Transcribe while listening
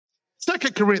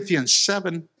2 Corinthians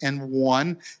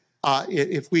 7:1.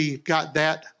 If we got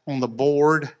that on the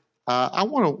board, I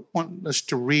want us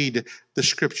to read the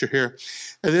scripture here.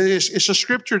 It's a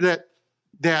scripture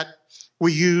that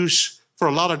we use for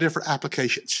a lot of different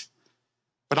applications.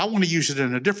 But I want to use it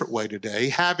in a different way today.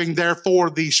 Having therefore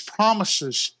these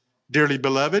promises, dearly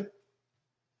beloved,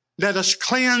 let us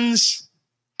cleanse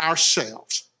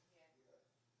ourselves.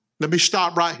 Let me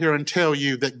stop right here and tell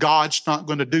you that God's not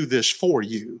going to do this for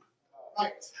you.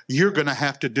 You're going to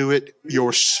have to do it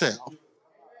yourself.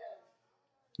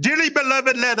 Dearly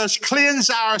beloved, let us cleanse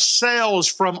ourselves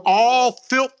from all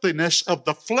filthiness of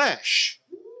the flesh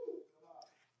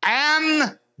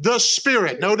and the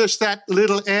spirit. Notice that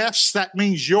little s, that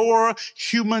means your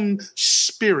human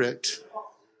spirit.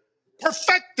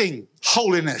 Perfecting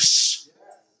holiness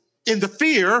in the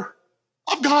fear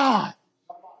of God.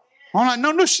 All right,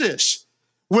 notice this.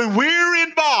 When we're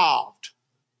involved,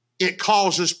 it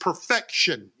causes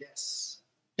perfection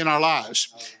in our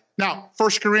lives. Now,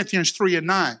 1 Corinthians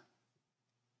 3:9.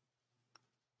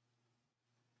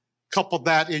 Couple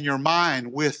that in your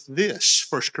mind with this,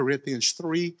 1 Corinthians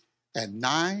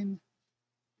 3:9.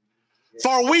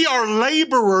 For we are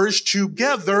laborers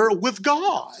together with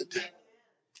God.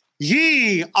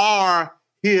 Ye are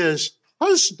his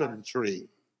husbandry.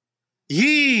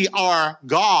 Ye are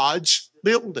God's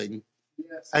building.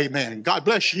 Amen. God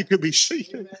bless you. You could be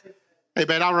seated.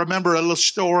 Amen. I remember a little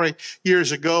story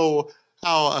years ago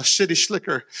how a city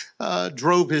slicker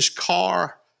drove his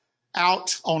car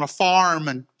out on a farm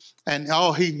and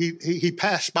he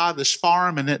passed by this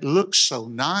farm and it looked so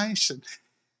nice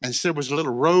and there was a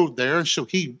little road there, and so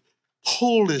he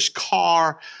pulled his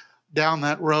car down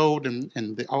that road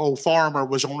and the old farmer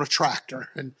was on a tractor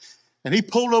and he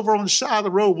pulled over on the side of the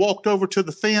road, walked over to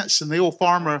the fence, and the old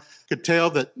farmer could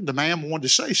tell that the man wanted to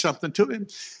say something to him.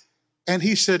 And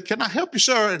he said, "Can I help you,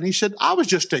 sir?" And he said, "I was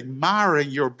just admiring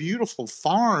your beautiful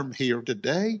farm here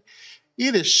today.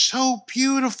 It is so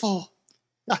beautiful."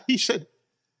 He said,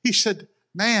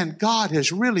 "Man, God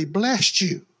has really blessed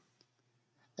you."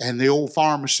 And the old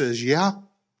farmer says, "Yeah,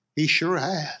 he sure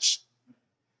has.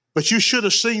 But you should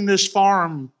have seen this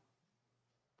farm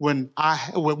when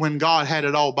God had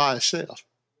it all by itself."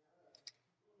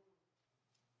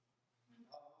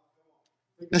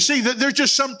 Now see, there's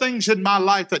just some things in my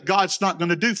life that God's not going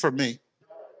to do for me.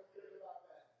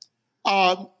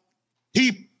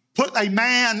 He put a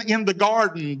man in the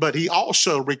garden, but he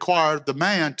also required the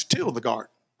man to till the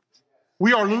garden.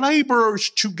 We are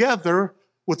laborers together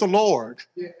with the Lord.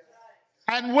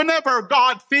 And whenever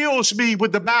God fills me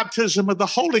with the baptism of the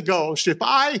Holy Ghost, if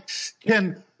I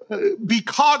can be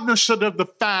cognizant of the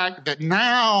fact that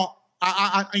now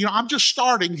I'm just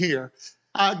starting here.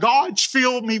 God's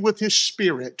filled me with his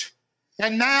spirit.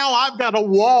 And now I've got to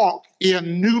walk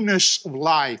in newness of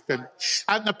life. And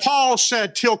Paul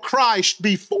said, till Christ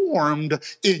be formed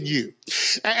in you.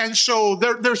 And so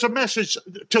there's a message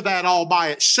to that all by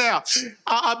itself.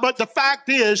 But the fact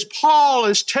is, Paul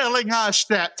is telling us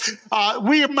that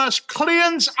we must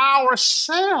cleanse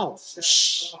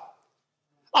ourselves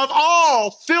of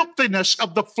all filthiness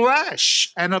of the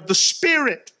flesh and of the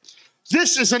spirit.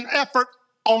 This is an effort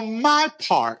on my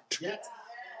part.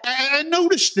 And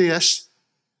notice this,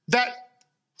 that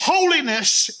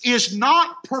holiness is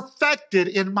not perfected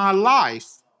in my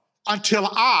life until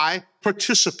I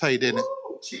participate in it.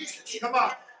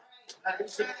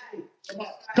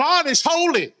 God is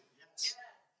holy,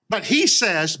 but he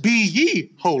says, "Be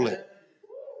ye holy."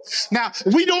 Now,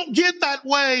 we don't get that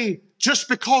way just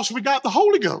because we got the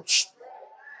Holy Ghost.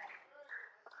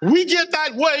 We get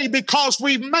that way because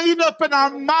we've made up in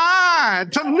our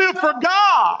mind to live for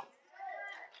God.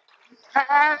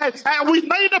 And we've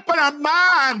made up in our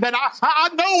mind that I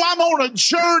know I'm on a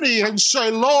journey and say,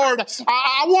 "Lord,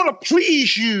 I want to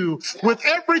please you with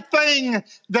everything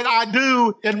that I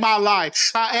do in my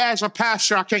life." As a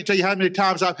pastor, I can't tell you how many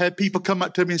times I've had people come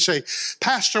up to me and say,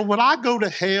 "Pastor, will I go to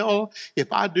hell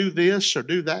if I do this or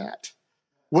do that?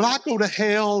 Will I go to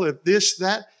hell if this,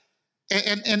 that?"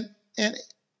 And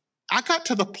I got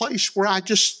to the place where I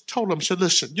just told them, said,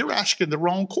 "Listen, you're asking the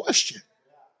wrong question.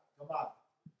 Come on.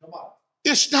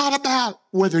 It's not about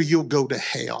whether you'll go to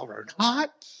hell or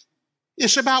not.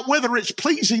 It's about whether it's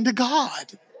pleasing to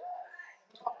God."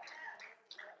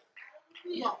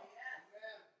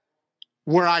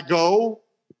 Where I go,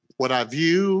 what I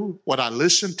view, what I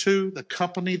listen to, the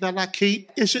company that I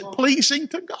keep, is it pleasing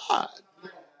to God?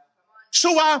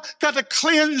 So I've got to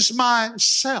cleanse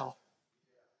myself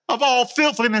of all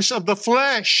filthiness of the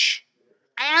flesh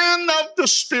and of the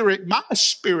spirit, my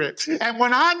spirit. And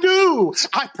when I do,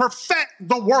 I perfect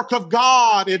the work of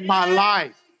God in my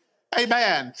life.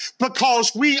 Amen.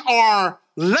 Because we are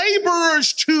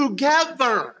laborers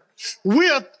together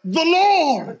with the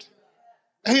Lord.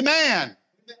 Amen.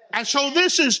 And so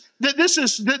this is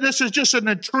just an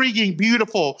intriguing,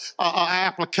 beautiful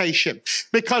application,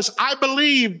 because I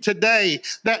believe today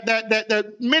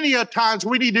that many a times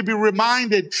we need to be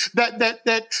reminded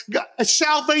that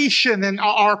salvation and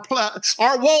our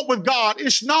walk with God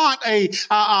is not a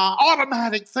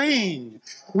automatic thing.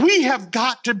 We have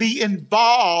got to be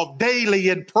involved daily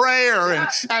in prayer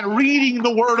and reading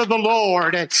the word of the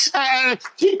Lord and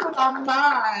keeping our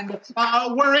mind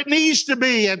where it needs to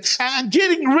be and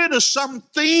getting rid of some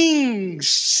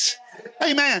things.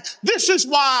 Amen. This is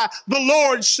why the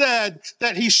Lord said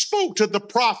that he spoke to the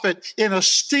prophet in a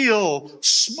still,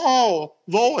 small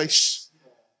voice.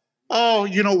 Oh,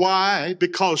 you know why?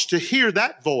 Because to hear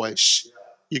that voice,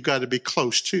 you got to be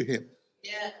close to him.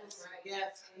 Yes,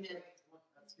 yes, amen.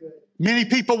 Many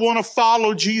people want to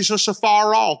follow Jesus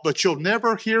afar off, but you'll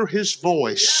never hear his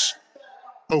voice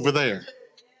over there.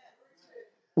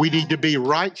 We need to be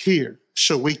right here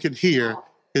so we can hear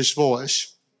his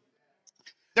voice.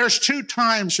 There's 2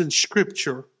 times in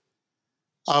Scripture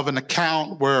of an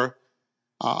account where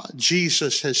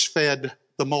Jesus has fed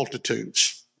the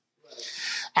multitudes.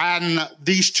 And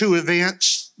these 2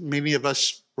 events, many of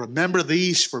us remember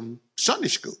these from Sunday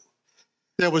school.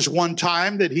 There was one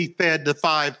time that he fed the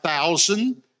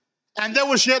 5,000, and there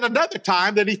was yet another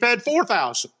time that he fed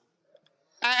 4,000.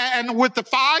 And with the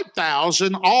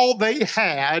 5,000, all they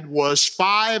had was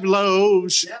 5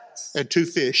 loaves and 2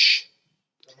 fish.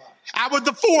 And with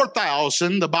the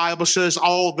 4,000, the Bible says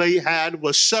all they had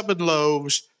was 7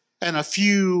 loaves and a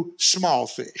few small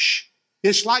fish.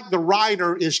 It's like the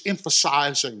writer is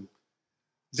emphasizing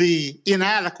the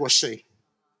inadequacy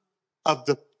of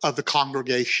the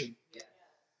congregation.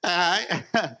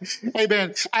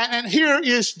 Amen. And here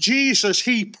is Jesus.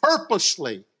 He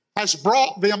purposely has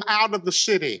brought them out of the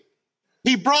city.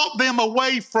 He brought them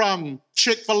away from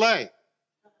Chick-fil-A.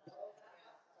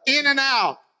 In and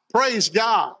out. Praise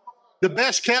God. The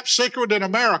best kept secret in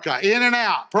America. In and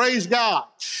out. Praise God.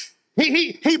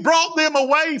 He brought them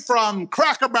away from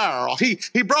Cracker Barrel.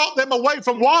 He brought them away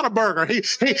from Whataburger.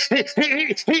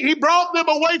 He brought them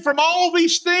away from all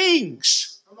these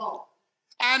things. Come on.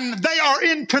 And they are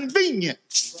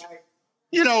inconvenienced.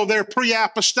 You know, they're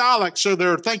pre-apostolic, so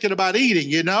they're thinking about eating,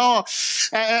 you know.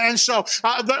 And so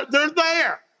they're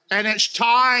there. And it's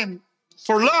time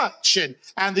for lunch.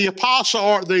 And the apostle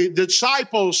or the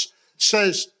disciples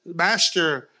says,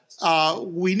 Master,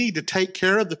 we need to take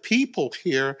care of the people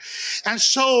here. And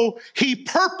so he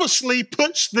purposely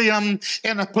puts them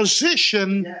in a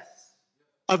position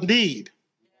of need.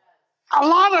 A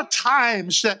lot of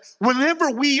times that whenever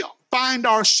we find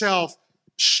ourselves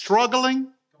struggling,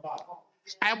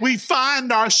 and we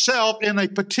find ourselves in a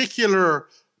particular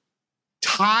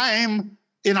time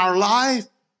in our life,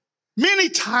 many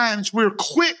times we're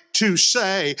quick to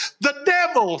say, the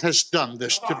devil has done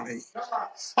this to me.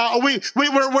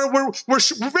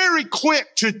 We're very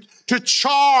quick to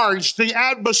charge the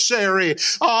adversary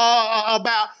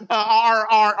about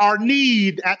our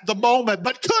need at the moment.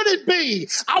 But could it be,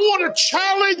 I want to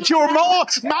challenge your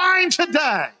mind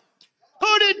today,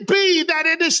 could it be that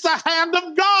it is the hand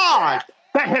of God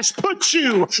that has put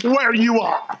you where you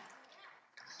are?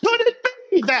 Could it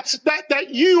be that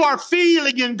you are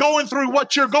feeling and going through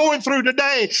what you're going through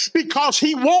today because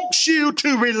he wants you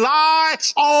to rely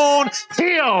on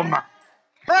him?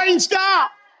 Praise God.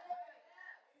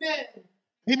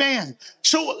 Amen.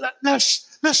 So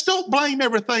let's don't blame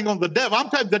everything on the devil.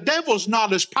 I'm telling you, the devil's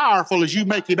not as powerful as you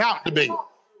make him out to be.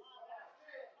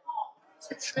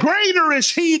 Greater is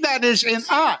he that is in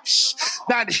us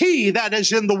than he that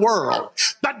is in the world.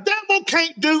 The devil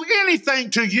can't do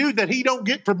anything to you that he don't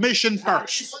get permission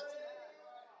first.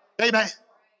 Amen.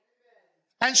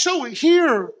 And so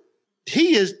here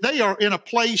they are in a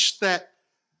place that,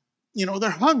 you know, they're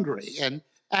hungry and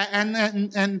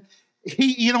the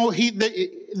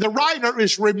writer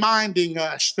is reminding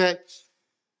us that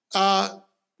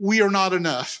we are not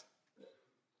enough.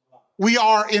 We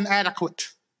are inadequate.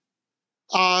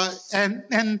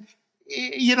 And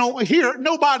you know, here,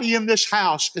 nobody in this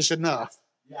house is enough.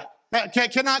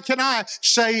 Can I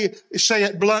say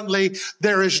it bluntly?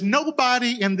 There is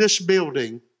nobody in this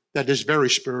building that is very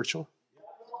spiritual.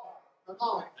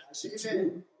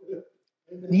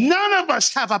 None of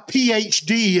us have a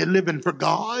PhD in living for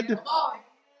God.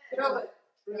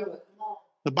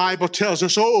 The Bible tells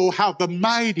us, oh, how the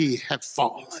mighty have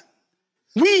fallen.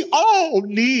 We all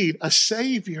need a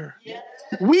Savior.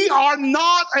 We are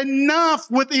not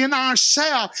enough within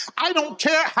ourselves. I don't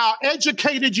care how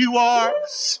educated you are.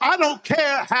 I don't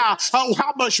care how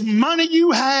much money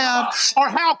you have or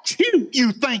how cute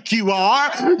you think you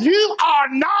are. You are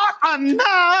not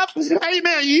enough.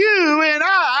 Amen. You and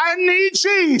I need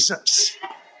Jesus.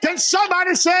 Can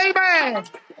somebody say amen?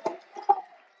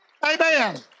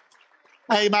 Amen.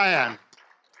 Amen.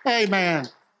 Amen.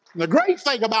 The great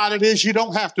thing about it is you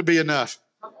don't have to be enough.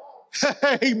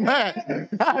 Amen.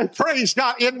 Praise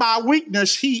God. In my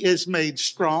weakness, He is made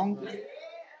strong.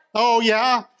 Oh,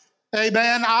 yeah.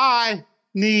 Amen. I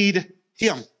need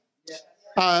Him.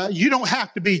 You don't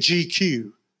have to be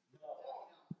GQ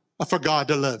for God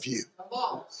to love you.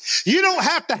 You don't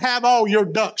have to have all your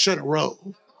ducks in a row.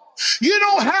 You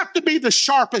don't have to be the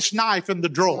sharpest knife in the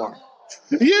drawer.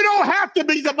 You don't have to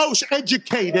be the most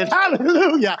educated.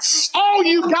 Hallelujah. All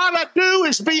you got to do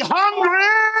is be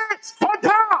hungry for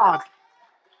God.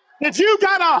 If you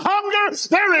got a hunger,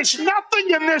 there is nothing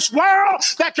in this world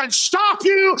that can stop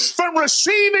you from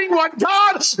receiving what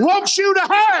God wants you to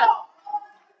have.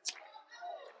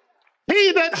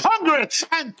 He that hungereth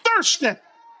and thirsteth,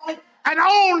 an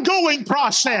ongoing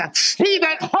process. He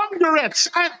that hungereth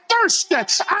and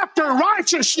thirsteth after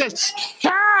righteousness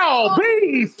shall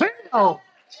be filled.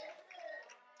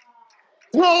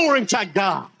 Glory to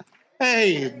God.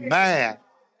 Amen.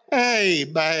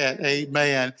 Amen.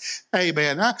 Amen.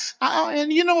 Amen.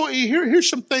 And you know, here's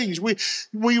some things. We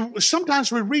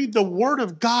sometimes we read the Word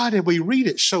of God and we read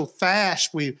it so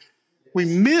fast we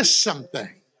miss some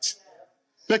things.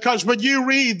 Because when you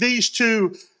read these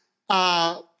two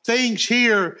things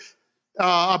here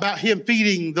about Him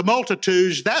feeding the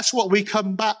multitudes, that's what we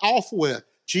come back off with.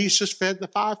 Jesus fed the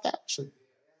 5,000.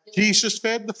 Jesus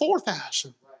fed the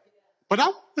 4,000. But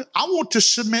I want to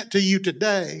submit to you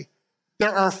today,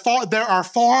 there are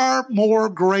far more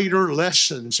greater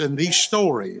lessons in these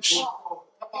stories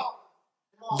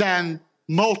than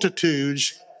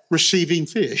multitudes receiving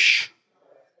fish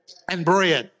and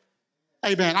bread.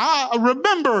 Amen. I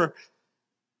remember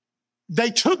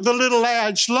they took the little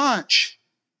lad's lunch,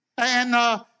 and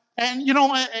you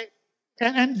know,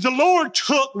 and the Lord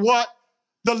took what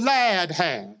the lad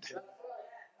had,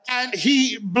 and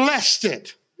He blessed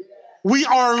it. We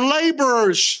are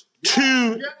laborers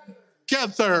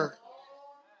together.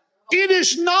 It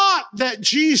is not that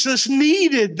Jesus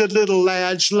needed the little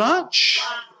lad's lunch.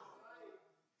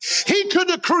 He could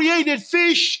have created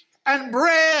fish and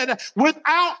bread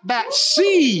without that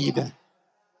seed.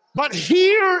 But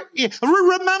here,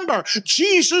 remember,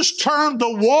 Jesus turned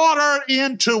the water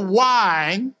into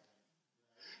wine.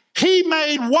 He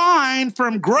made wine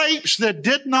from grapes that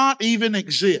did not even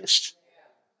exist.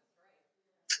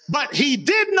 But He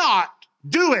did not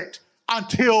do it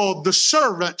until the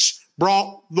servants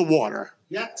brought the water.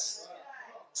 Yes.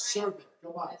 Servant.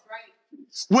 Come on.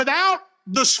 Without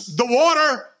the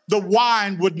water, the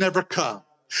wine would never come.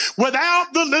 Without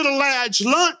the little lad's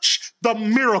lunch, the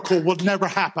miracle would never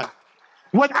happen.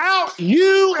 Without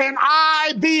you and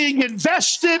I being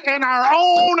invested in our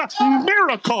own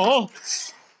miracle,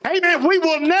 amen, we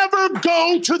will never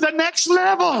go to the next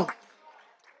level.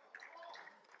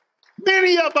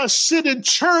 Many of us sit in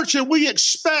church and we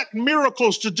expect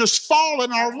miracles to just fall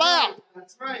in our lap.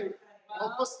 That's right.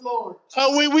 Help us, Lord.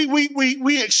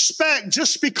 We expect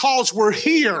just because we're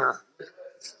here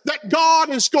that God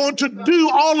is going to do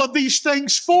all of these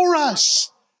things for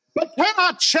us. But can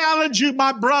I challenge you,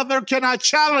 my brother? Can I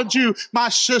challenge you, my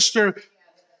sister,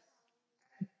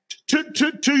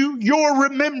 to your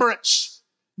remembrance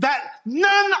that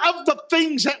none of the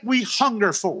things that we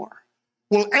hunger for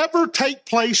will ever take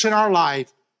place in our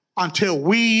life until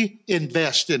we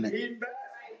invest in it.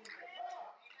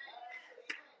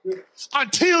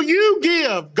 Until you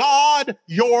give God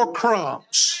your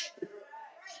crumbs,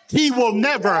 He will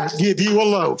never give you a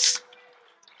loaf.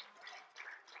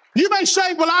 You may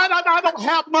say, well, I don't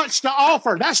have much to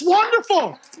offer. That's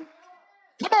wonderful.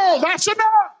 Come on, that's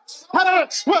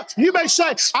enough. Well, you may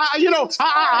say,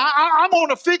 I'm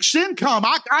on a fixed income.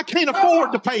 I can't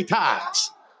afford to pay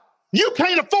tithes. You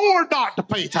can't afford not to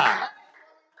pay tithes.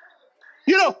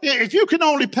 You know, if you can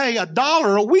only pay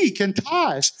 $1 a week in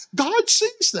tithes, God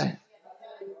sees that.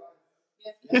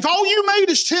 If all you made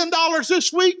is $10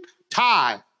 this week,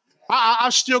 tithe. I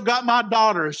still got my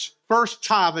daughter's first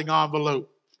tithing envelope.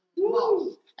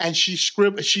 And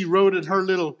she wrote in her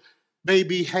little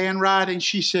baby handwriting,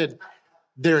 she said,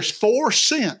 there's 4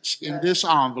 cents in this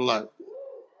envelope.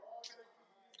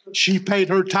 She paid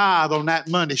her tithe on that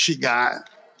money she got.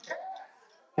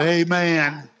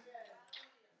 Amen.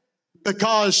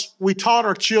 Because we taught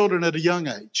our children at a young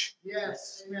age.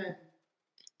 Yes. Amen.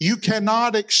 You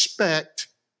cannot expect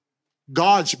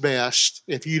God's best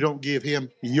if you don't give him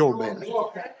your best.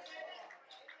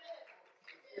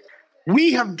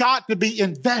 We have got to be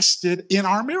invested in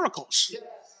our miracles.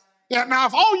 Yeah, now,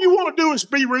 if all you want to do is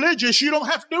be religious, you don't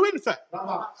have to do anything.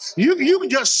 You can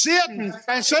just sit and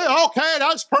say, okay,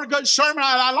 that's a pretty good sermon.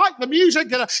 I like the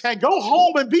music, and go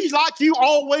home and be like you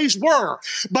always were.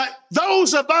 But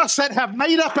those of us that have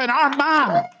made up in our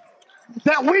mind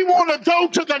that we want to go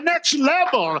to the next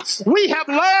level, we have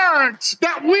learned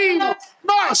that we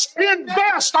must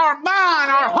invest our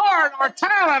mind, our heart, our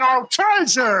talent, our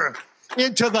treasure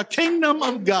into the kingdom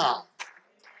of God.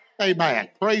 Amen.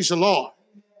 Praise the Lord.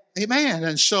 Amen.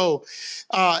 And so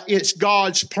it's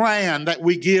God's plan that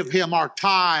we give him our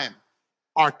time,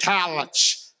 our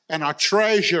talents, and our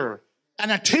treasure.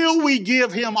 And until we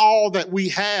give him all that we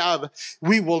have,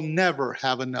 we will never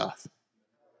have enough.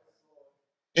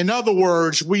 In other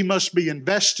words, we must be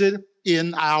invested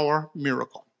in our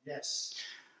miracle. Yes.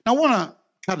 Now, I want to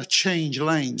kind of change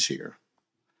lanes here.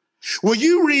 Will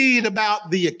you read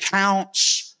about the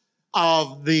accounts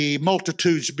of the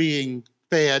multitudes being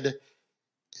fed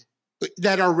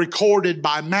that are recorded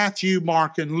by Matthew,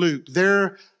 Mark, and Luke?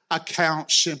 Their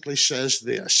account simply says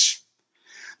this,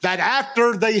 that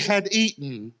after they had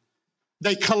eaten,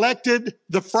 they collected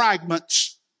the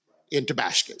fragments into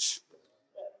baskets.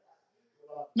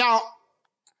 Now,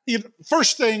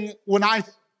 first thing, when I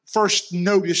first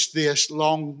noticed this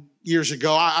long years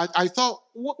ago, I thought,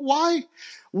 why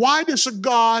does a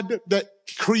God that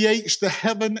creates the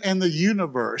heaven and the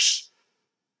universe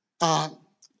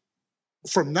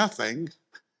from nothing,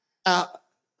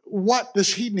 what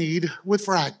does he need with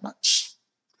fragments?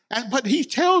 But he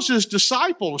tells his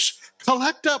disciples,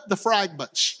 collect up the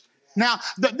fragments. Now,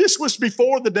 this was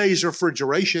before the days of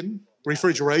refrigeration.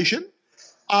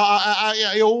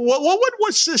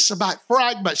 What's this about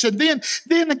fragments? And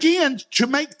then again, to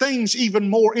make things even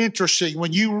more interesting,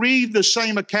 when you read the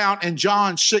same account in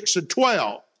John 6 and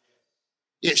 12,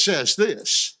 it says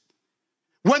this,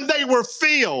 when they were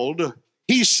filled,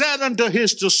 he said unto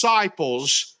his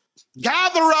disciples,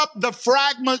 gather up the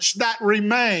fragments that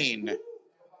remain,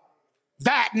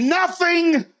 that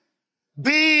nothing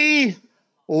be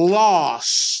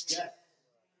lost.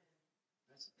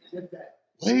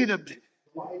 Wait a minute.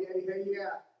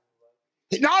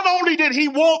 Not only did he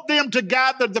want them to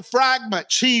gather the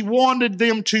fragments, he wanted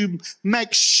them to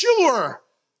make sure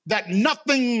that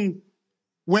nothing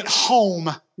went home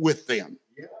with them.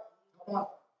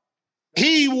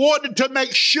 He wanted to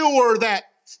make sure that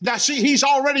he's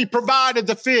already provided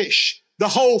the fish, the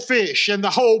whole fish and the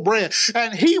whole bread.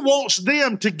 And he wants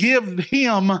them to give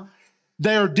him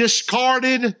their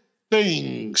discarded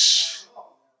things.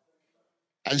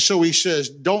 And so he says,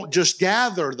 don't just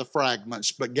gather the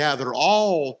fragments, but gather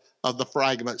all of the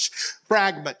fragments.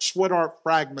 Fragments, what are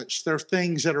fragments? They're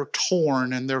things that are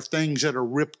torn and they're things that are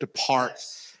ripped apart.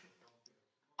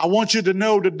 I want you to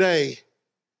know today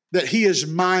that he is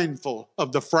mindful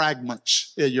of the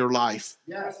fragments in your life.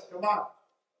 Yes, come on.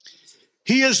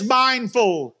 He is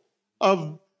mindful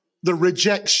of the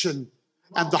rejection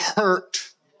and the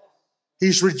hurt.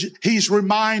 He's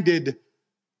reminded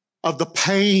of the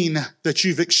pain that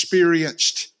you've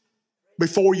experienced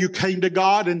before you came to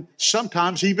God and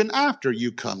sometimes even after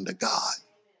you come to God.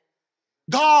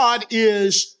 God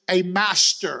is a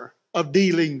master of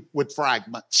dealing with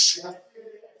fragments.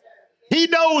 He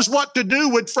knows what to do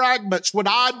with fragments when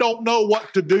I don't know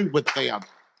what to do with them.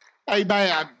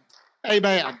 Amen.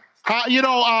 Amen. Every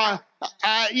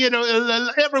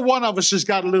one of us has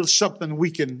got a little something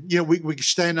we can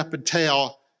stand up and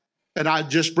tell. And I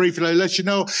just briefly let you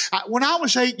know, when I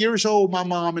was 8 years old, my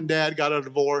mom and dad got a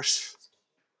divorce.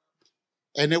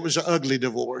 And it was an ugly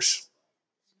divorce.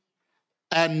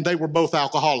 And they were both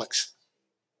alcoholics.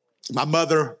 My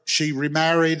mother, she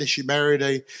remarried. She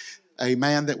married a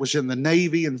man that was in the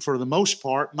Navy. And for the most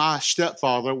part, my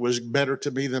stepfather was better to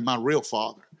me than my real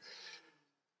father.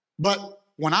 But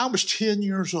when I was 10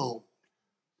 years old,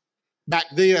 back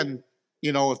then,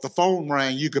 if the phone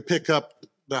rang, you could pick up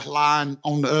the line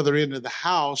on the other end of the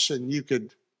house and you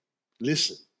could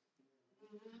listen.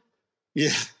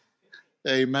 Yeah.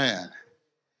 Amen.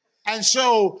 And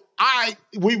so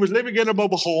we were living in a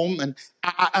mobile home, and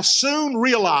I soon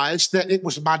realized that it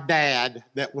was my dad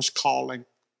that was calling.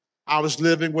 I was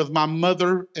living with my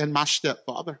mother and my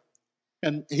stepfather,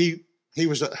 and he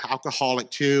was an alcoholic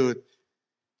too.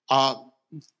 But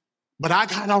I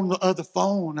got on the other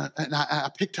phone, and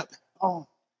I picked up the phone,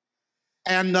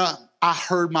 and I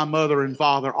heard my mother and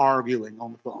father arguing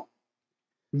on the phone.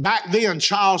 Back then,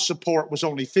 child support was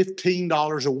only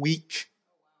 $15 a week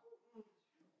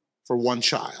for one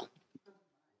child.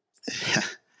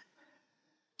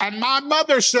 And my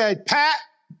mother said, Pat,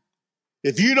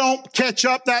 if you don't catch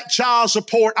up that child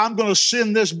support, I'm going to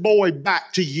send this boy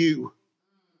back to you.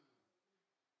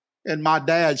 And my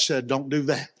dad said, don't do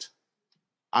that.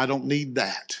 I don't need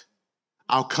that.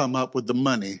 I'll come up with the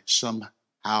money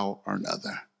somehow or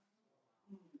another.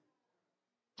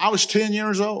 I was 10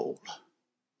 years old.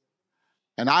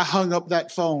 And I hung up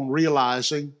that phone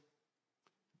realizing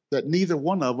that neither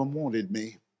one of them wanted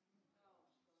me.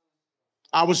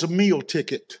 I was a meal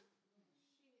ticket.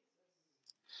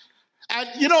 And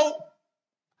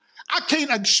I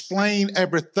can't explain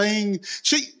everything.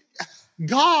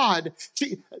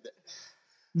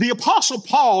 The Apostle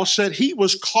Paul said he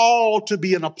was called to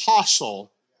be an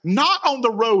apostle, not on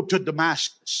the road to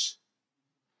Damascus,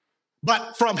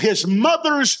 but from his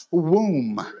mother's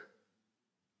womb.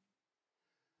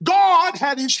 God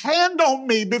had his hand on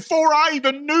me before I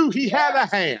even knew he had a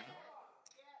hand.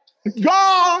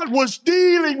 God was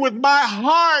dealing with my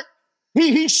heart.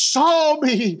 He saw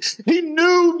me. He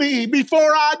knew me before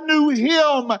I knew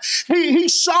him. He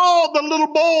saw the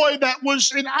little boy that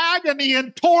was in agony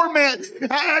and torment,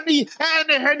 and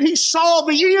he saw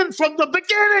the end from the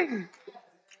beginning.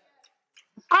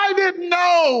 I didn't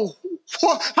know.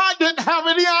 I didn't have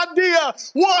any idea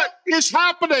what is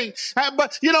happening.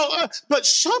 But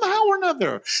somehow or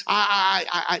another,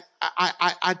 I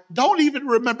don't even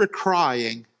remember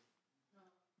crying.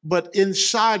 But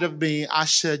inside of me, I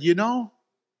said,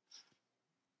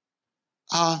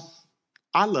 I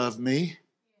love me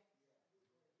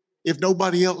if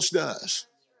nobody else does.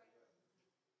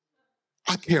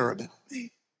 I care about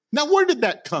me. Now, where did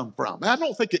that come from? I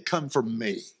don't think it come from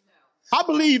me. I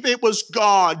believe it was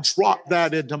God dropped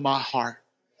that into my heart.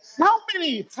 How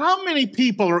many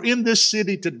people are in this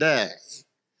city today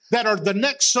that are the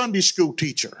next Sunday school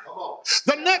teacher,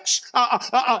 the next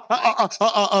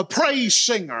praise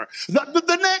singer,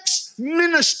 the next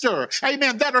minister,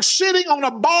 amen, that are sitting on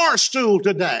a bar stool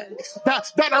today,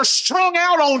 that are strung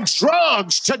out on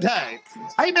drugs today,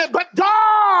 amen, but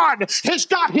God has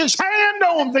got his hand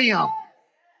on them.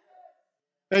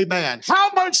 Amen. How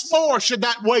much more should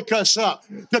that wake us up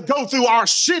to go through our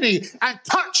city and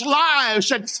touch lives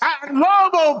and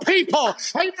love on people,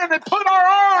 amen, and put our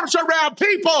arms around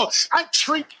people and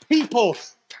treat people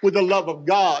with the love of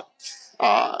God.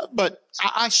 But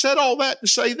I said all that to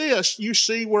say this. You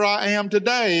see where I am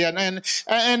today. And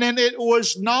it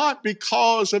was not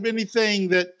because of anything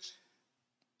that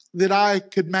I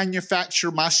could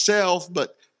manufacture myself,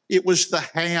 but it was the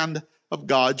hand of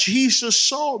God. Jesus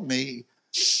saw me.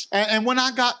 And when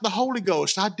I got the Holy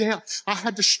Ghost, I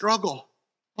had to struggle.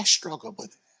 I struggled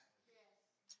with it.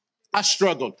 I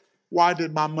struggled. Why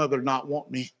did my mother not want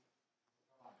me?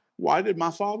 Why did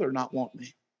my father not want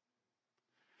me?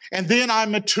 And then I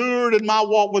matured in my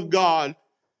walk with God.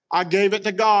 I gave it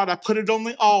to God. I put it on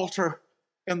the altar.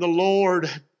 And the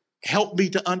Lord helped me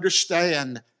to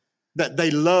understand that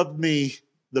they loved me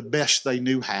the best they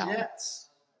knew how. Yes.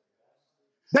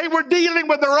 They were dealing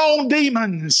with their own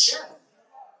demons. Yes.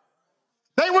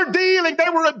 They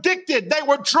were addicted, they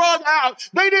were drug out.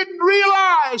 They didn't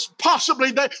realize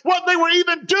possibly what they were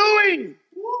even doing.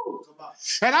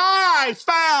 And I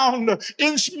found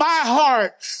in my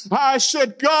heart, I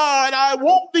said, God, I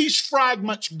want these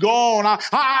fragments gone.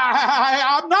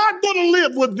 I'm not going to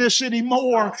live with this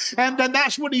anymore. And then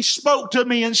that's when he spoke to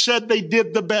me and said they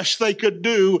did the best they could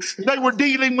do. They were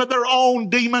dealing with their own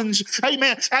demons.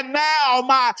 Amen. And now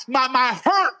my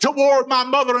hurt toward my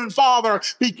mother and father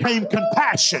became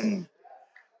compassion.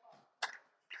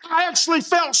 I actually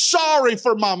felt sorry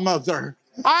for my mother.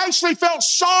 I actually felt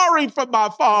sorry for my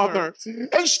father.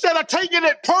 Instead of taking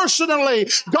it personally,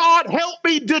 God helped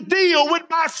me to deal with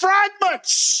my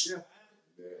fragments.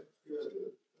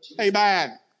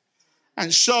 Amen.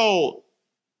 And so,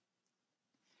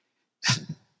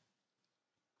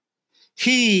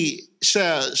 he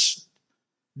says,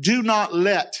 do not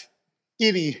let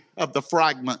any of the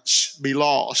fragments be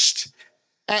lost.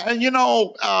 And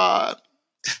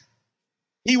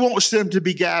he wants them to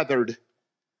be gathered,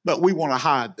 but we want to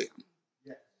hide them.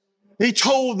 He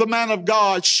told the man of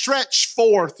God, stretch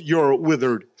forth your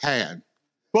withered hand.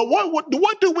 But what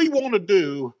do we want to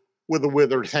do with a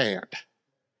withered hand?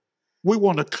 We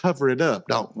want to cover it up,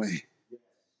 don't we?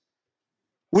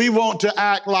 We want to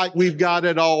act like we've got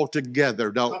it all together,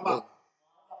 don't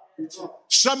we?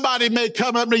 Somebody may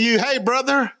come up to you, hey,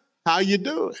 brother, how you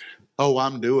doing? Oh,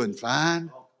 I'm doing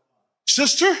fine.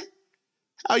 Sister,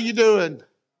 how you doing?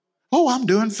 Oh, I'm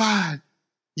doing fine.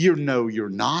 You know you're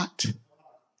not.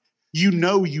 You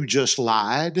know you just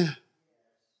lied.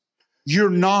 You're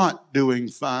not doing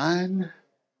fine.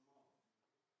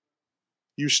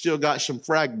 You still got some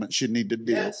fragments you need to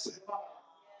deal with.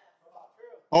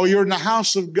 Oh, you're in the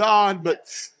house of God,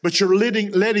 but you're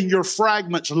letting your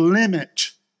fragments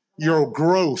limit your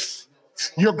growth.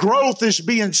 Your growth is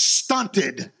being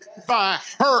stunted by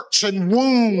hurts and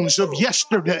wounds of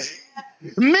yesterday.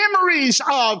 Memories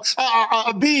of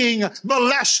being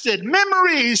molested,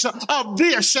 memories of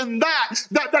this and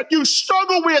that you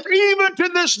struggle with even to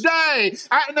this day.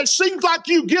 And it seems like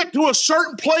you get to a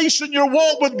certain place in your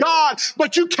walk with God,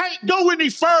 but you can't go any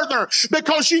further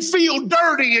because you feel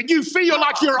dirty and you feel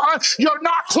like you're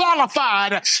not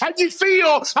qualified, and you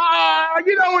feel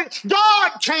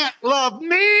God can't love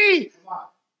me.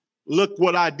 Look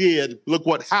what I did. Look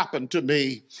what happened to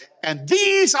me. And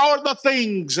these are the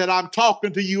things that I'm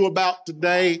talking to you about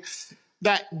today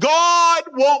that God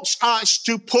wants us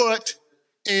to put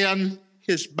in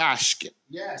his basket.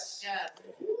 Yes.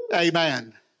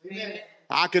 Amen. Amen.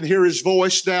 I can hear his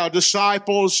voice now.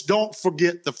 Disciples, don't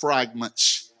forget the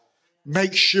fragments.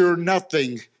 Make sure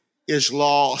nothing is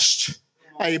lost.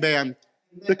 Amen.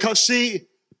 Because see,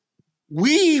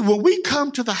 when we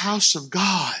come to the house of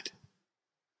God,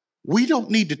 we don't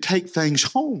need to take things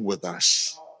home with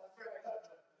us.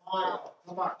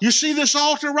 You see this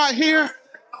altar right here?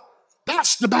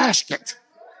 That's the basket.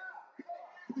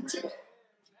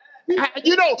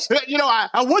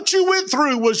 What you went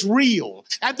through was real,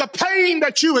 and the pain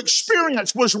that you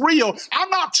experienced was real. I'm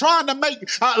not trying to make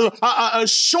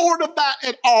short of that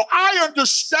at all. I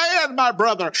understand, my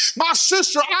brother, my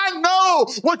sister. I know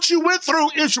what you went through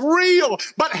is real,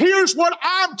 but here's what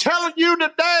I'm telling you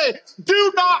today: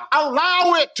 do not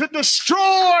allow it to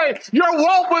destroy your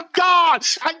walk with God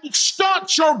and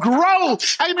stunt your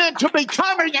growth. Amen. To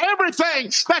becoming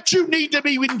everything that you need to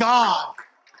be with God.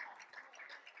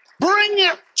 Bring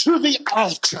it to the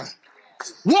altar.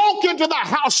 Walk into the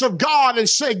house of God and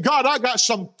say, God, I got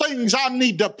some things I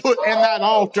need to put in that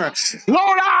altar.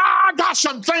 Lord, I got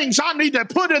some things I need to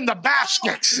put in the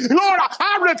basket. Lord,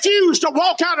 I refuse to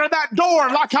walk out of that door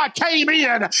like I came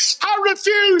in. I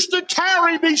refuse to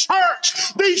carry these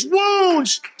hurts, these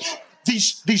wounds,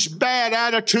 these bad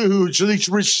attitudes, these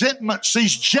resentments,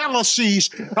 these jealousies,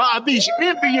 these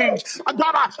envyings.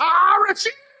 God, I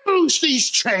refuse these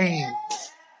chains.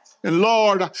 And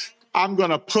Lord, I'm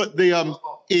going to put them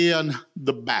in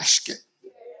the basket.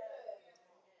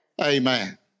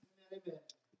 Amen.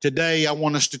 Today, I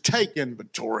want us to take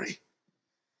inventory.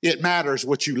 It matters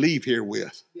what you leave here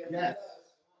with. Yes. Yes,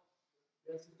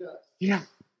 it does. Yeah.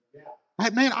 Hey,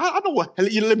 man, I don't know what.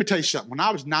 Let me tell you something. When I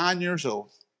was 9 years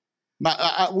old,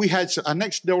 we had a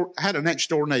next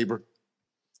door neighbor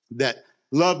that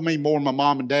loved me more than my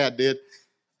mom and dad did,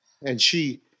 and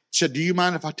she said, do you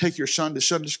mind if I take your son to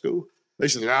Sunday school? They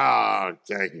said,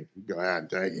 take him. Go ahead and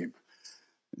take him.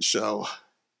 And so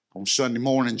on Sunday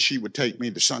morning, she would take me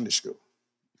to Sunday school.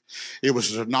 It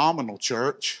was a phenomenal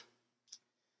church.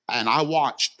 And I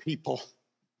watched people.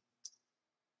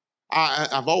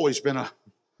 I've always been a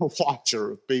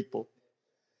watcher of people.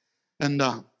 And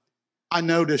I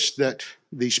noticed that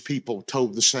these people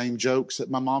told the same jokes that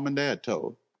my mom and dad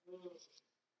told.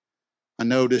 I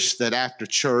noticed that after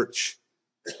church,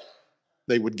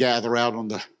 they would gather out on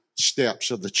the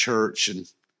steps of the church and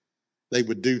they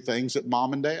would do things that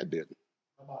mom and dad did.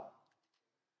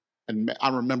 And I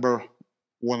remember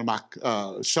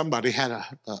somebody had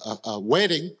a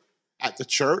wedding at the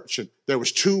church, and there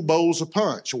was 2 bowls of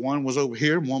punch. One was over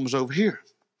here and one was over here.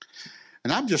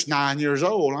 And I'm just 9 years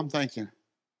old. I'm thinking,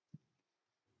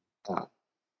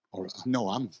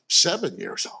 I'm 7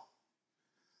 years old.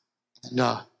 And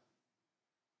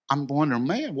I'm wondering,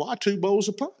 man, why 2 bowls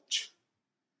of punch?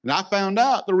 And I found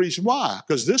out the reason why,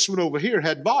 because this one over here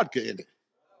had vodka in it.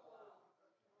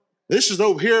 This is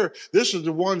over here. This is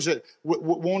the ones that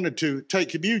wanted to take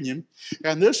communion,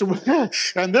 and this is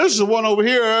the one over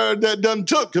here that done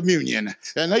took communion,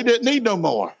 and they didn't need no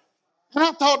more. And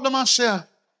I thought to myself,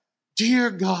 dear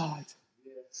God,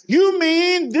 you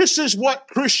mean this is what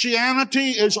Christianity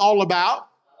is all about?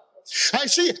 And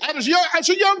see, as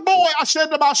a young boy, I said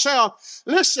to myself,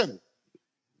 listen,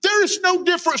 there is no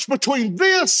difference between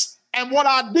this and what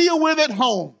I deal with at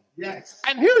home. Yes.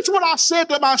 And here's what I said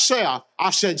to myself.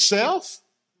 I said, self,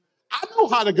 I know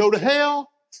how to go to hell.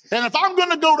 And if I'm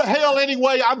going to go to hell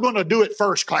anyway, I'm going to do it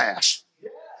first class.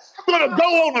 I'm going to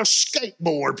go on a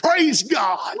skateboard. Praise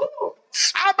God.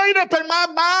 I made up in my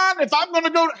mind, if I'm going to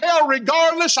go to hell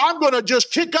regardless, I'm going to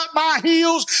just kick up my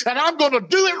heels and I'm going to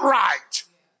do it right.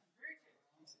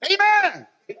 Amen.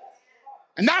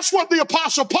 And that's what the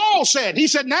Apostle Paul said. He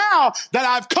said, now that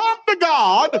I've come to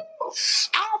God,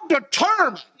 I'm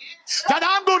determined that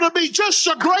I'm going to be just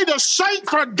as great a saint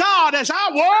for God as I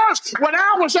was when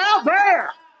I was out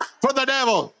there for the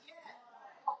devil.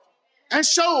 And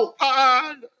so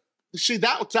See,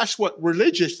 that's what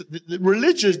religious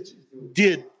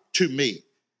did to me.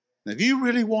 Now, if you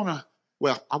really want to,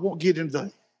 well, I won't get into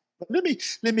that. But let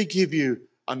me give you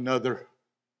another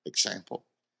example.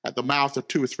 At the mouth of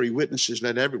 2 or 3 witnesses,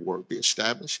 let every word be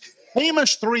established.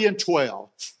 Amos 3:12,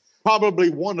 probably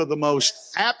one of the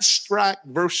most abstract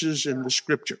verses in the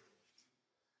scripture.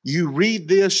 You read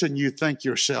this and you think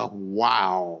yourself,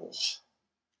 wow,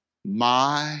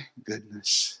 my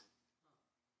goodness.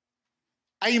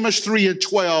 Amos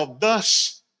 3:12,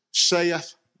 thus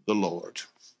saith the Lord.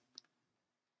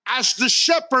 As the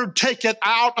shepherd taketh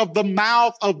out of the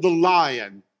mouth of the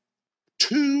lion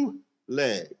 2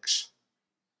 legs.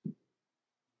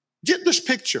 Get this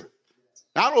picture.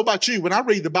 Now, I don't know about you. When I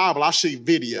read the Bible, I see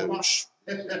videos.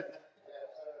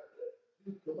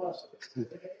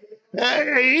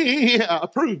 Hey,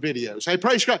 approved videos. Hey,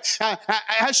 praise God.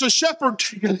 As the shepherd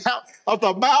taken out of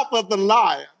the mouth of the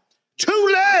lion 2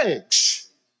 legs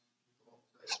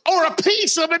or a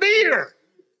piece of an ear,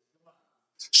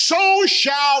 so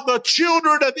shall the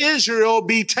children of Israel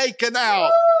be taken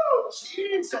out.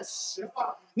 Jesus.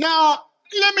 Now,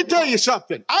 let me tell you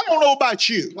something. I don't know about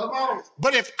you,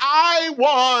 but if I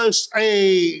was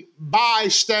a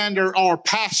bystander or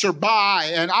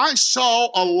passerby and I saw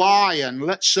a lion,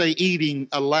 let's say eating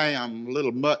a lamb, a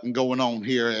little mutton going on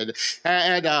here, and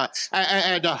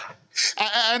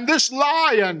this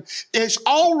lion has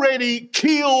already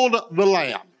killed the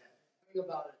lamb.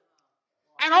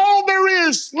 And all there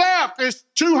is left is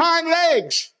 2 hind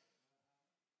legs.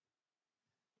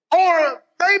 Or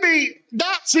maybe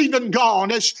that's even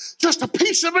gone. It's just a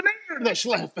piece of an ear that's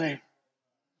left there.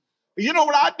 You know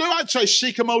what I'd do? I'd say,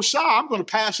 Seekum Osai, I'm going to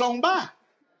pass on by.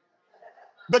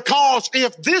 Because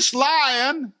if this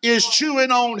lion is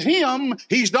chewing on him,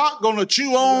 he's not going to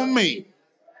chew on me.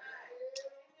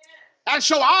 And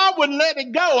so I would let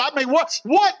it go. I mean,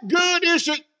 what good is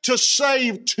it to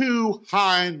save 2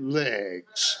 hind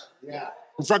legs? Yeah.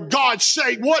 For God's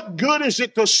sake, what good is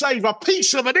it to save a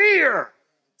piece of an ear?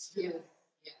 Yeah.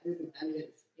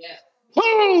 Yeah.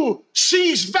 Who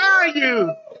sees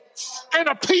value in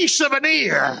a piece of an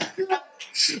ear?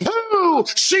 Who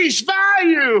sees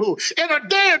value in a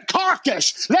dead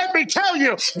carcass? Let me tell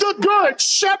you, the good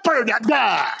shepherd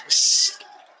does.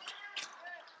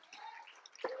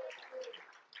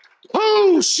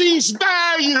 Who sees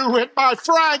value in my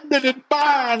fragmented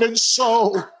mind and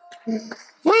soul?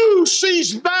 Who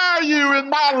sees value in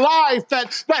my life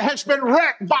that has been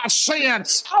wrecked by sin?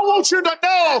 I want you to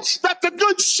know that the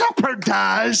good shepherd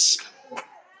does.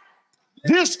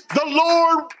 The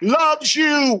Lord loves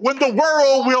you when the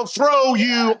world will throw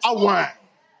you away.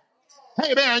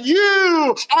 Hey man,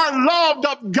 you are loved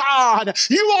of God.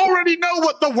 You already know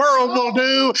what the world will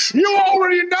do. You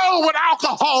already know what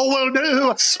alcohol will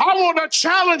do. I want to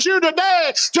challenge you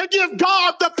today to give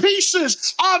God the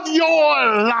pieces of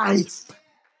your life.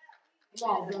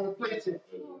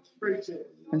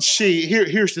 And see,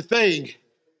 here's the thing.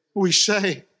 We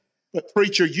say, but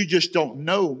preacher, you just don't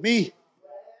know me.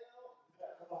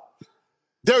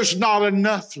 There's not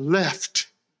enough left.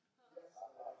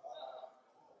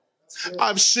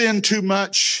 I've sinned too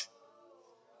much.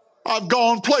 I've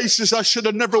gone places I should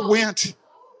have never went.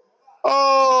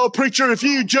 Oh, preacher, if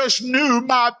you just knew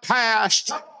my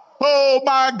past. Oh,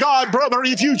 my God, brother,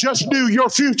 if you just knew your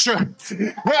future.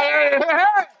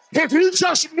 If you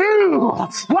just knew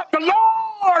what the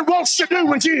Lord wants to do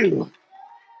with you.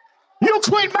 You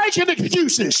quit making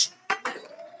excuses.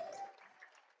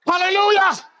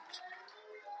 Hallelujah.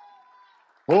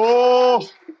 Oh,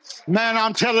 man,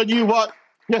 I'm telling you what.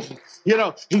 You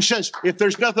know, he says, if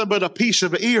there's nothing but a piece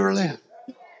of ear left,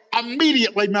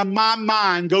 immediately my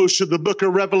mind goes to the book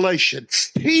of Revelation.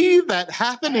 He that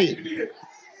hath an ear,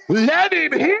 let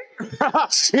him hear.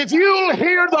 If you'll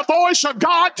hear the voice of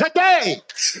God today,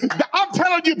 I'm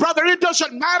telling you, brother, it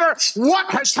doesn't matter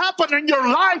what has happened in your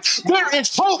life. There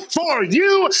is hope for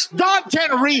you. God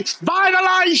can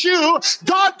revitalize you.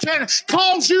 God can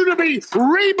cause you to be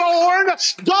reborn.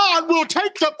 God will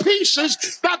take the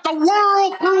pieces that the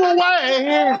world threw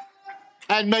away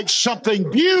and make something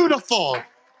beautiful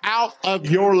out of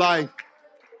your life.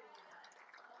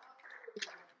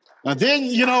 And then,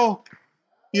 you know,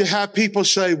 you have people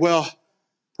say, well,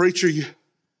 preacher,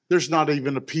 there's not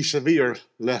even a piece of ear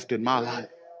left in my life.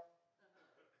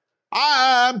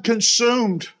 I'm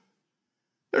consumed.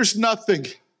 There's nothing.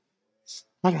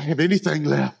 I don't have anything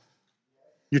left.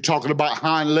 You're talking about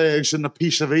hind legs and a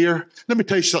piece of ear. Let me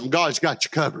tell you something. God's got you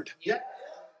covered. Yeah.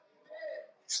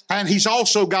 And he's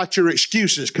also got your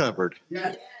excuses covered.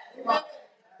 Yeah.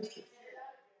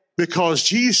 Because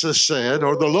Jesus said,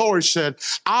 or the Lord said,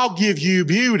 I'll give you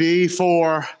beauty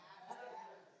for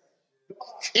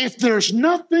If there's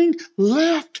nothing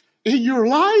left in your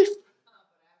life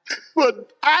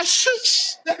but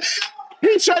ashes,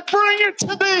 he said, bring it to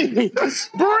me.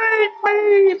 Bring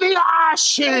me the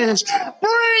ashes.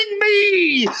 Bring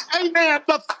me, amen,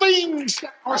 the things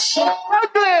that are so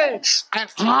ugly, and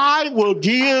I will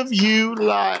give you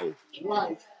life.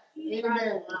 Right.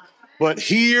 Amen. But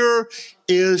here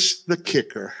is the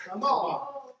kicker. Come on.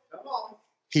 Come on.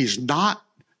 He's not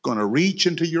going to reach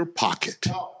into your pocket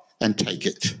and take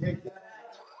it.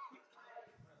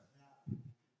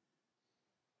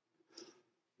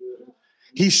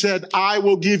 He said, I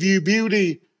will give you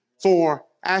beauty for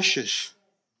ashes.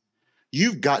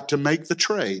 You've got to make the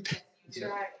trade. That's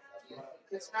right.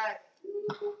 That's right.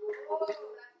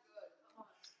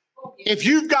 If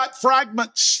you've got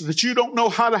fragments that you don't know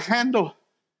how to handle,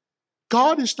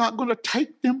 God is not going to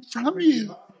take them from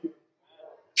you.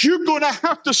 You're going to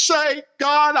have to say,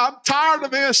 God, I'm tired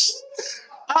of this.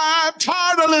 I'm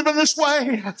tired of living this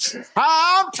way.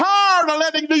 I'm tired of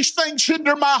letting these things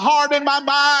hinder my heart and my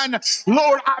mind.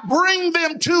 Lord, I bring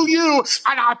them to you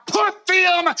and I put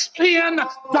them in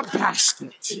the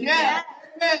basket. Yeah.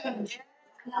 Amen.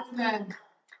 Amen.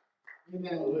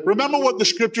 Amen. Remember what the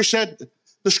scripture said?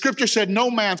 The scripture said, no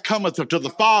man cometh to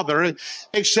the Father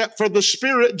except for the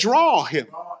Spirit draw him.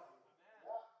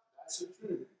 That's the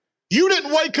truth. You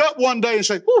didn't wake up one day and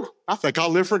say, whew, I think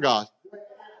I'll live for God.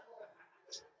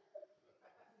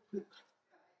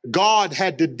 God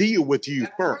had to deal with you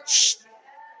first.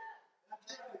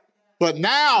 But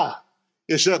now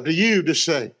it's up to you to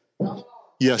say,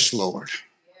 yes, Lord.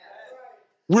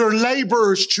 We're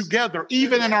laborers together,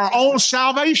 even in our own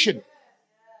salvation.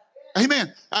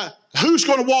 Amen. Who's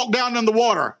going to walk down in the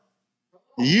water?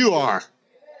 You are.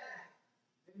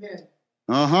 Amen.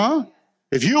 Uh-huh.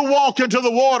 If you walk into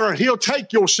the water, he'll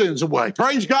take your sins away.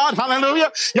 Praise God.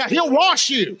 Hallelujah. Yeah, he'll wash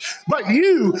you. But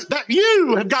you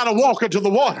have got to walk into the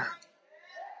water.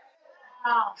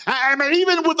 I mean,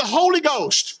 even with the Holy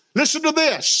Ghost, listen to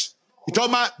this. You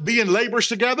talking about being laborers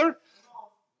together?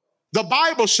 The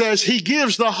Bible says he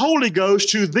gives the Holy Ghost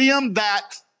to them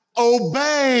that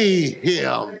obey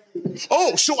him.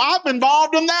 Oh, so I'm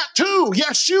involved in that too.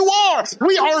 Yes, you are.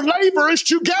 We are laborers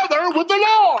together with the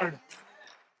Lord.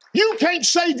 You can't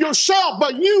save yourself,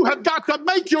 but you have got to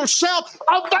make yourself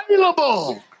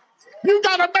available. You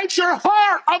got to make your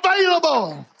heart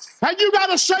available. And you got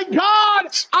to say, God,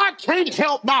 I can't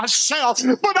help myself,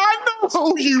 but I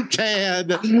know you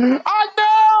can. I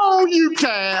know you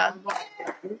can.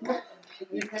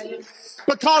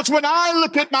 Because when I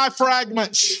look at my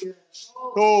fragments,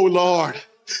 oh Lord,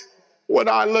 when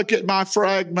I look at my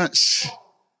fragments,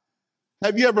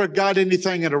 have you ever got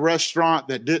anything at a restaurant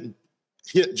that didn't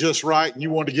hit just right and you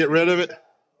want to get rid of it?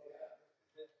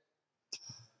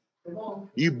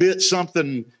 You bit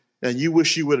something and you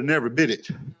wish you would have never bit it.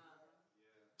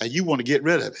 And you want to get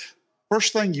rid of it.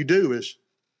 First thing you do is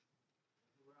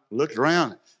look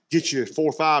around, get you 4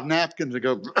 or 5 napkins and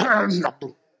go,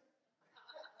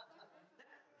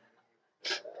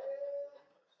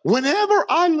 whenever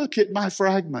I look at my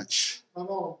fragments,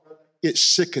 it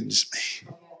sickens me.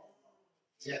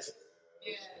 Yes.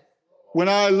 When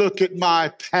I look at my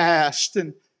past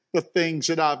and the things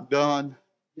that I've done,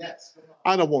 Yes.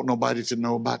 I don't want nobody to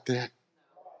know about that.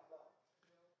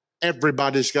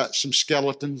 Everybody's got some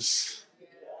skeletons.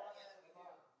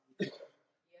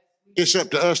 It's up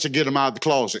to us to get them out of the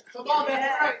closet Come on,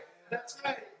 that's right. That's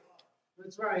right.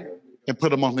 That's right. and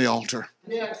put them on the altar.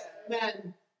 Yes.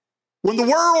 Amen. When the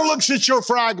world looks at your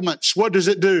fragments, what does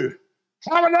it do?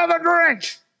 Have another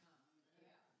drink.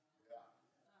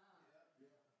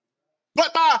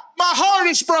 But my heart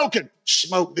is broken.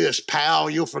 Smoke this, pal.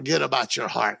 You'll forget about your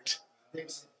heart.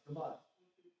 Come on.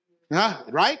 Huh?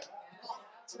 Right?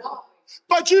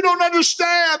 But you don't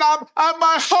understand.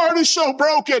 My heart is so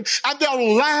broken. And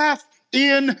they'll laugh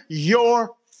in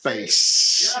your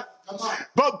face. Yeah. Come on.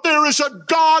 But there is a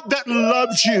God that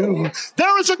loves you.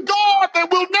 There is a God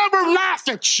that will never laugh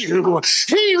at you.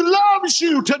 He loves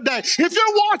you today. If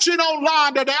you're watching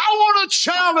online today, I want to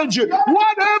challenge you.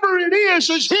 Whatever it is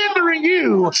hindering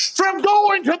you from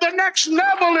going to the next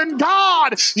level in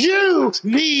God, you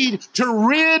need to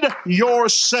rid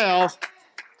yourself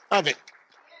of it.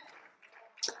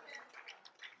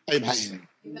 Amen.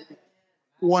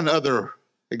 One other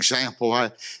example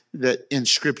that in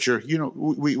Scripture, you know,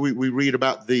 we read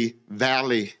about the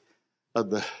valley of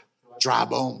the dry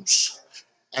bones.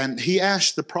 And he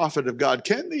asked the prophet of God,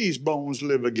 can these bones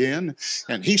live again?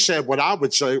 And he said what I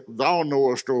would say, thou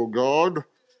knowest, O God.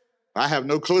 I have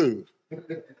no clue.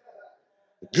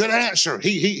 Good answer.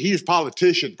 He's a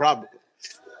politician, probably.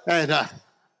 And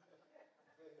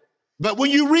But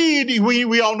when you read,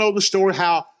 we all know the story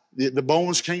how the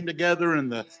bones came together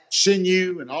and the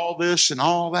sinew and all this and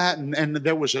all that, and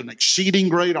there was an exceeding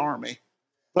great army.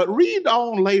 But read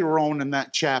on later on in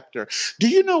that chapter. Do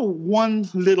you know one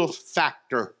little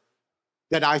factor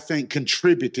that I think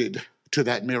contributed to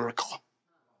that miracle?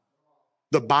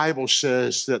 The Bible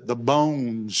says that the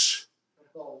bones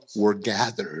were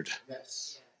gathered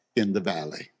in the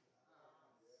valley.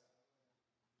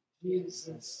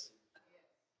 Jesus.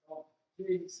 Oh,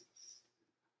 Jesus.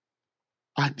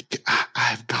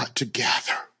 I've got to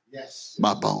gather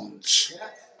my bones.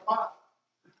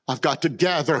 I've got to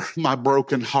gather my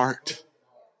broken heart.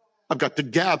 I've got to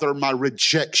gather my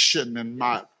rejection and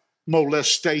my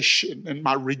molestation and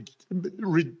my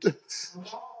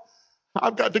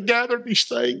I've got to gather these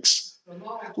things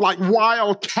like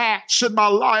wild cats in my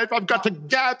life. I've got to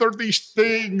gather these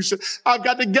things. I've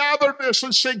got to gather this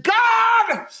and say,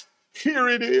 God, here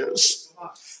it is.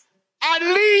 I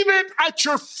leave it at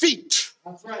your feet.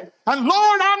 That's right. And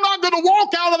Lord, I'm not going to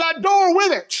walk out of that door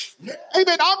with it.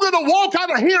 Amen. I'm going to walk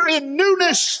out of here in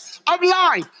newness of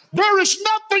life. There is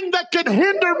nothing that can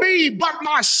hinder me but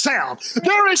myself.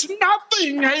 There is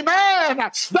nothing, amen,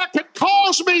 that can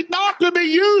cause me not to be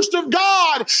used of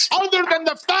God other than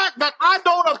the fact that I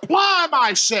don't apply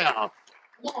myself.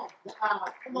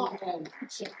 Come on.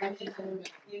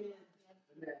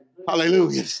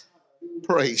 Hallelujah.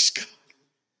 Praise God.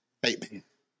 Amen.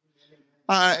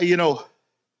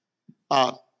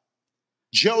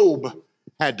 Job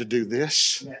had to do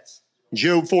this. Yes.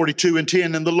 Job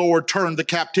 42:10, and the Lord turned the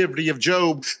captivity of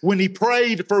Job when he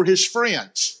prayed for his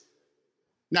friends.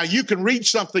 Now you can read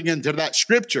something into that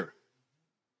scripture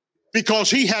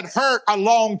because he had hurt a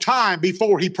long time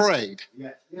before he prayed.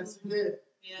 Yes, he did.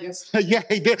 Yes. Yeah,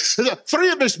 he did.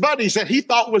 3 of his buddies that he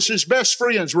thought was his best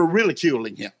friends were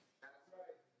ridiculing him.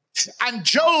 And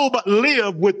Job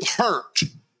lived with hurt.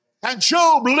 And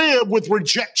Job lived with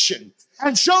rejection.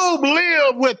 And Job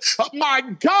lived with, my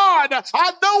God,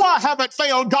 I know I haven't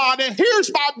failed God. And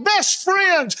here's my best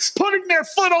friends putting their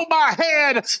foot on my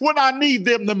head when I need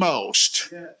them the most.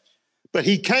 Yes. But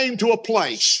he came to a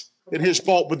place in his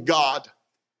fault with God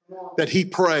that he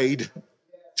prayed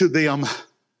to them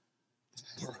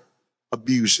for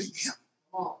abusing him.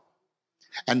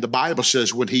 And the Bible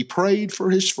says when he prayed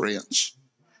for his friends,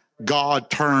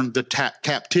 God turned the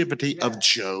captivity of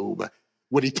Job.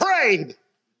 When he prayed,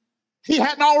 he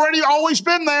hadn't already always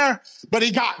been there, but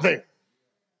he got there.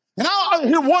 And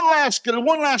here one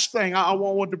last thing I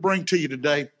want to bring to you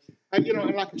today. And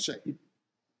like I say,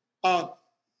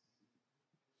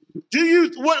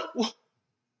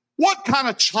 what kind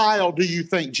of child do you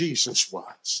think Jesus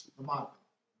was?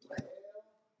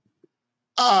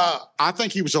 I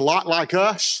think he was a lot like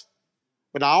us,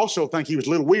 but I also think he was a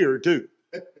little weird too.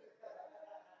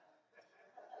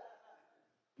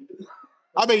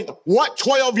 I mean, what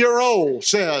 12-year-old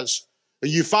says,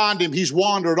 you find him, he's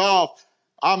wandered off,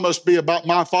 I must be about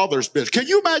my father's business. Can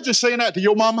you imagine saying that to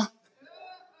your mama?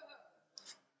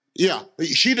 Yeah,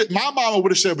 my mama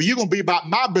would have said, well, you're going to be about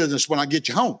my business when I get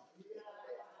you home.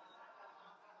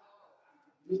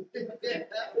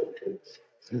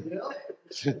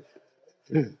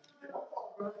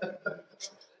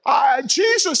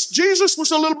 Jesus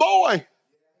was a little boy,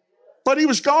 but he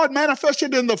was God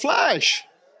manifested in the flesh.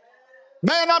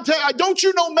 Man, I'm telling you, don't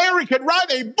you know Mary could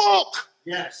write a book?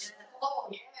 Yes.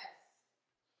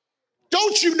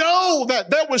 Don't you know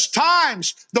that there was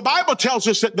times, the Bible tells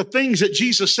us that the things that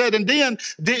Jesus said and did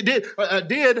are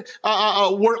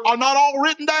not all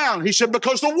written down. He said,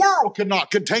 because the world cannot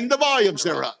contain the volumes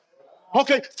thereof.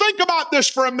 Okay, think about this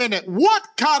for a minute. What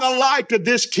kind of life did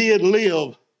this kid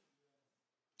live?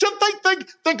 Just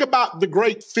think about the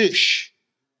great fish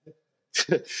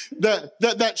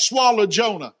that swallowed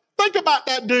Jonah. Think about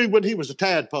that dude when he was a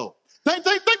tadpole.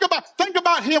 Think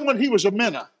about him when he was a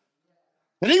minnow.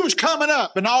 And he was coming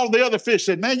up, and all the other fish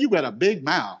said, man, you got a big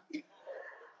mouth.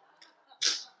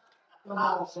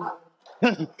 God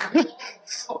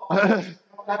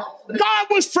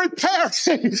was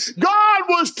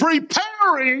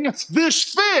preparing this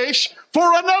fish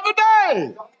for another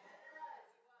day.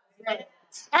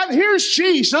 And here's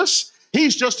Jesus.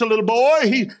 He's just a little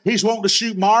boy. He's wanting to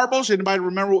shoot marbles. Anybody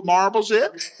remember what marbles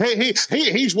is?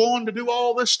 He's wanting to do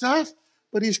all this stuff,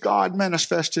 but he's God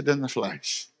manifested in the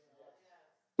flesh.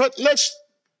 But let's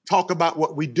talk about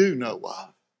what we do know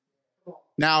of.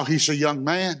 Now he's a young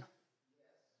man.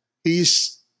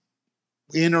 He's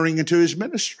entering into his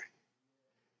ministry.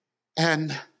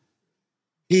 And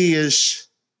he is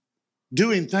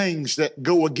doing things that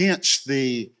go against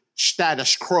the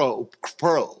status quo.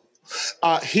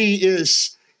 He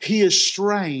is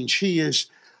strange. He is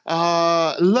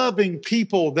loving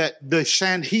people that the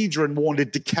Sanhedrin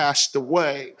wanted to cast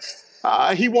away.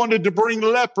 He wanted to bring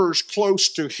lepers close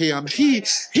to him. He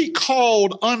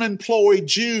called unemployed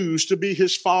Jews to be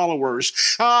his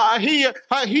followers.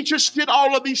 He just did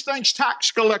all of these things,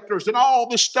 tax collectors and all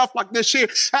this stuff like this here.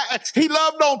 He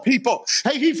loved on people.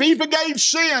 He forgave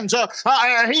sins.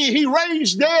 He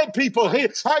raised dead people.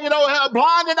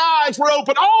 Blinded eyes were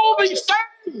open. All these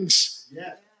things.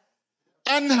 Yeah.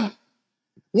 And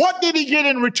what did he get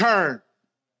in return?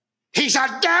 He's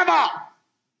a devil.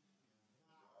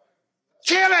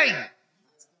 Killing.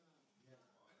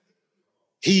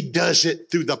 He does it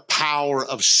through the power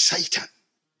of Satan.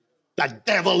 The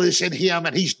devil is in him,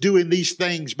 and he's doing these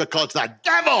things because the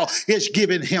devil is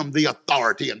giving him the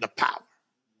authority and the power.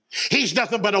 He's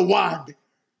nothing but a wine.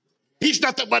 He's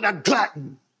nothing but a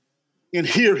glutton. And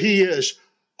here he is.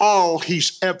 All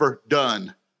he's ever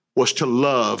done was to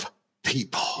love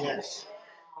people. Yes.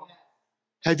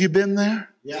 Have you been there?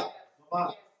 Yeah. Come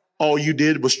on. All you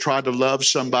did was try to love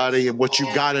somebody, and what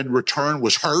you got in return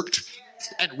was hurt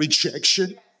and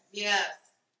rejection. Yes.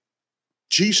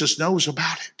 Jesus knows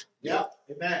about it. Yeah.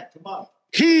 Amen. Come on.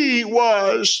 He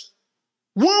was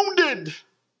wounded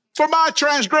for my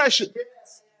transgression,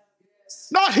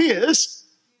 not his.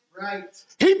 Right.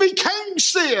 He became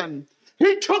sin.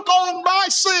 He took on my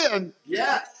sin.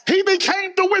 Yeah. He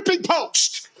became the whipping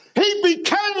post. He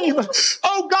became,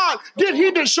 oh God, did he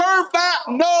deserve that?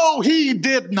 No, he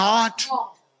did not.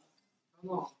 Come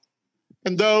on.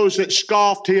 And those that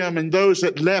scoffed him, and those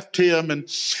that left him, and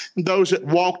those that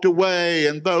walked away,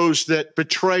 and those that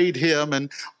betrayed him, and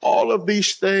all of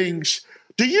these things.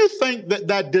 Do you think that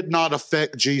that did not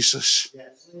affect Jesus?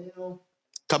 Yes.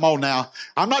 Come on now.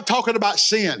 I'm not talking about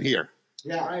sin here.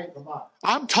 Yeah. Right. Come on.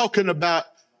 I'm talking about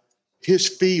his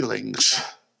feelings.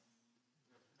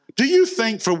 Do you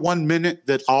think for 1 minute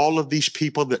that all of these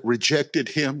people that rejected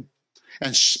him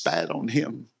and spat on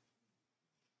him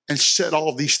and said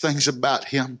all these things about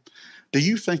him, do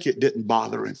you think it didn't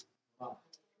bother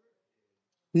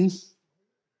him?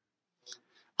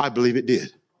 I believe it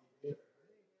did.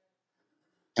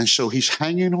 And so he's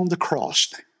hanging on the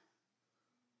cross now.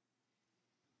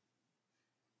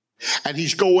 And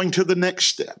he's going to the next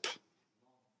step.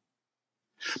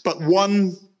 But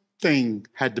one thing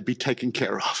had to be taken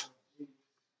care of.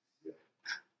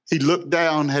 He looked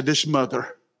down at his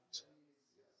mother.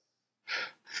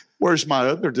 Where's my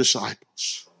other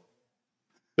disciples?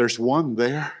 There's one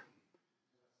there.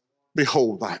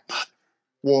 Behold thy mother.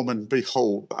 Woman,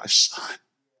 behold thy son.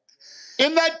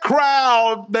 In that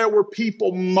crowd, there were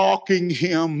people mocking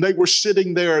him. They were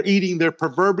sitting there eating their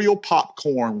proverbial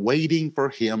popcorn, waiting for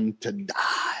him to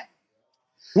die.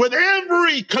 With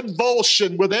every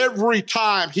convulsion, with every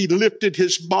time he lifted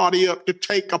his body up to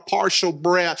take a partial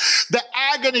breath, the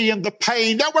agony and the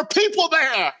pain, there were people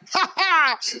there.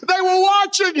 They were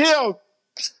watching him.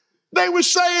 They were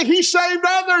saying he saved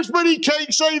others, but he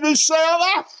can't save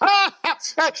himself.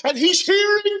 And he's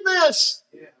hearing this.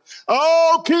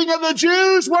 Oh, King of the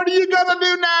Jews, what are you going to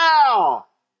do now?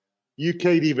 You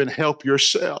can't even help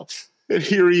yourself. And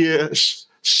here he is,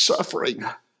 suffering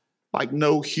like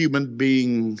no human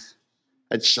being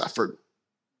had suffered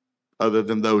other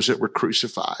than those that were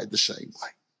crucified the same way.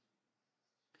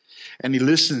 And he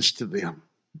listens to them,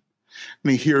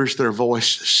 and he hears their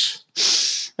voices.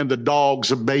 And the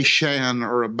dogs of Bashan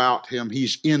are about him.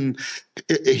 He's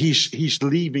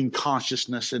leaving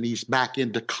consciousness, and he's back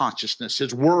into consciousness.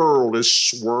 His world is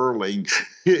swirling.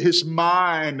 His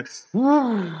mind,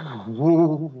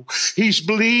 he's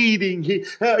bleeding.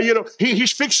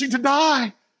 He's fixing to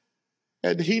die.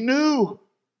 And he knew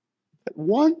that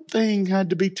one thing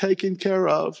had to be taken care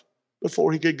of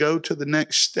before he could go to the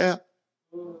next step.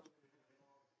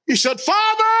 He said,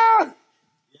 Father,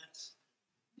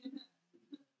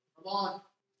 Come on.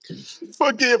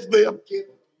 forgive them.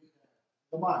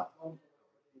 Come on.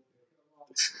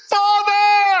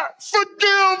 Father,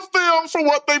 forgive them for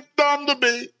what they've done to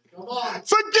me. Come on.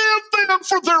 Forgive them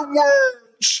for their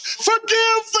words.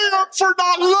 Forgive them for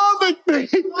not loving me.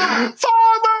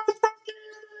 Father, forgive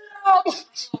them.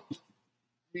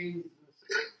 Jesus.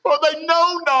 For they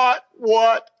know not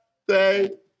what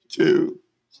they do.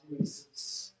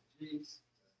 Jesus. Jesus.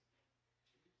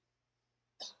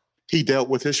 He dealt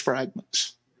with his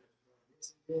fragments.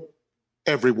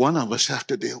 Every one of us have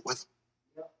to deal with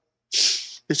them.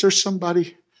 Is there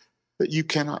somebody that you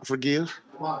cannot forgive?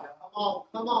 Come on. Come on.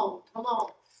 Come on. Come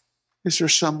on. Is there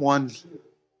someone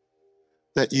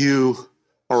that you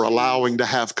are allowing to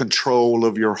have control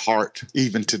of your heart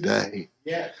even today?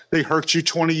 Yes. They hurt you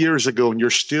 20 years ago, and you're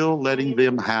still letting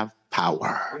them have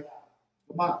power.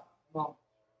 Come on. Come on.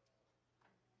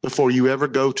 before you ever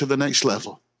go to the next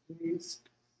level, Please.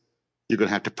 you're going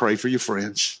to have to pray for your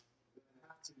friends.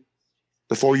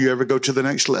 Before you ever go to the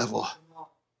next level,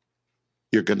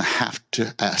 you're going to have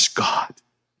to ask God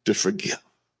to forgive.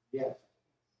 Yes.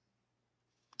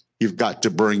 You've got to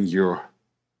bring your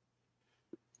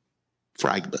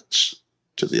fragments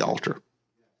to the altar.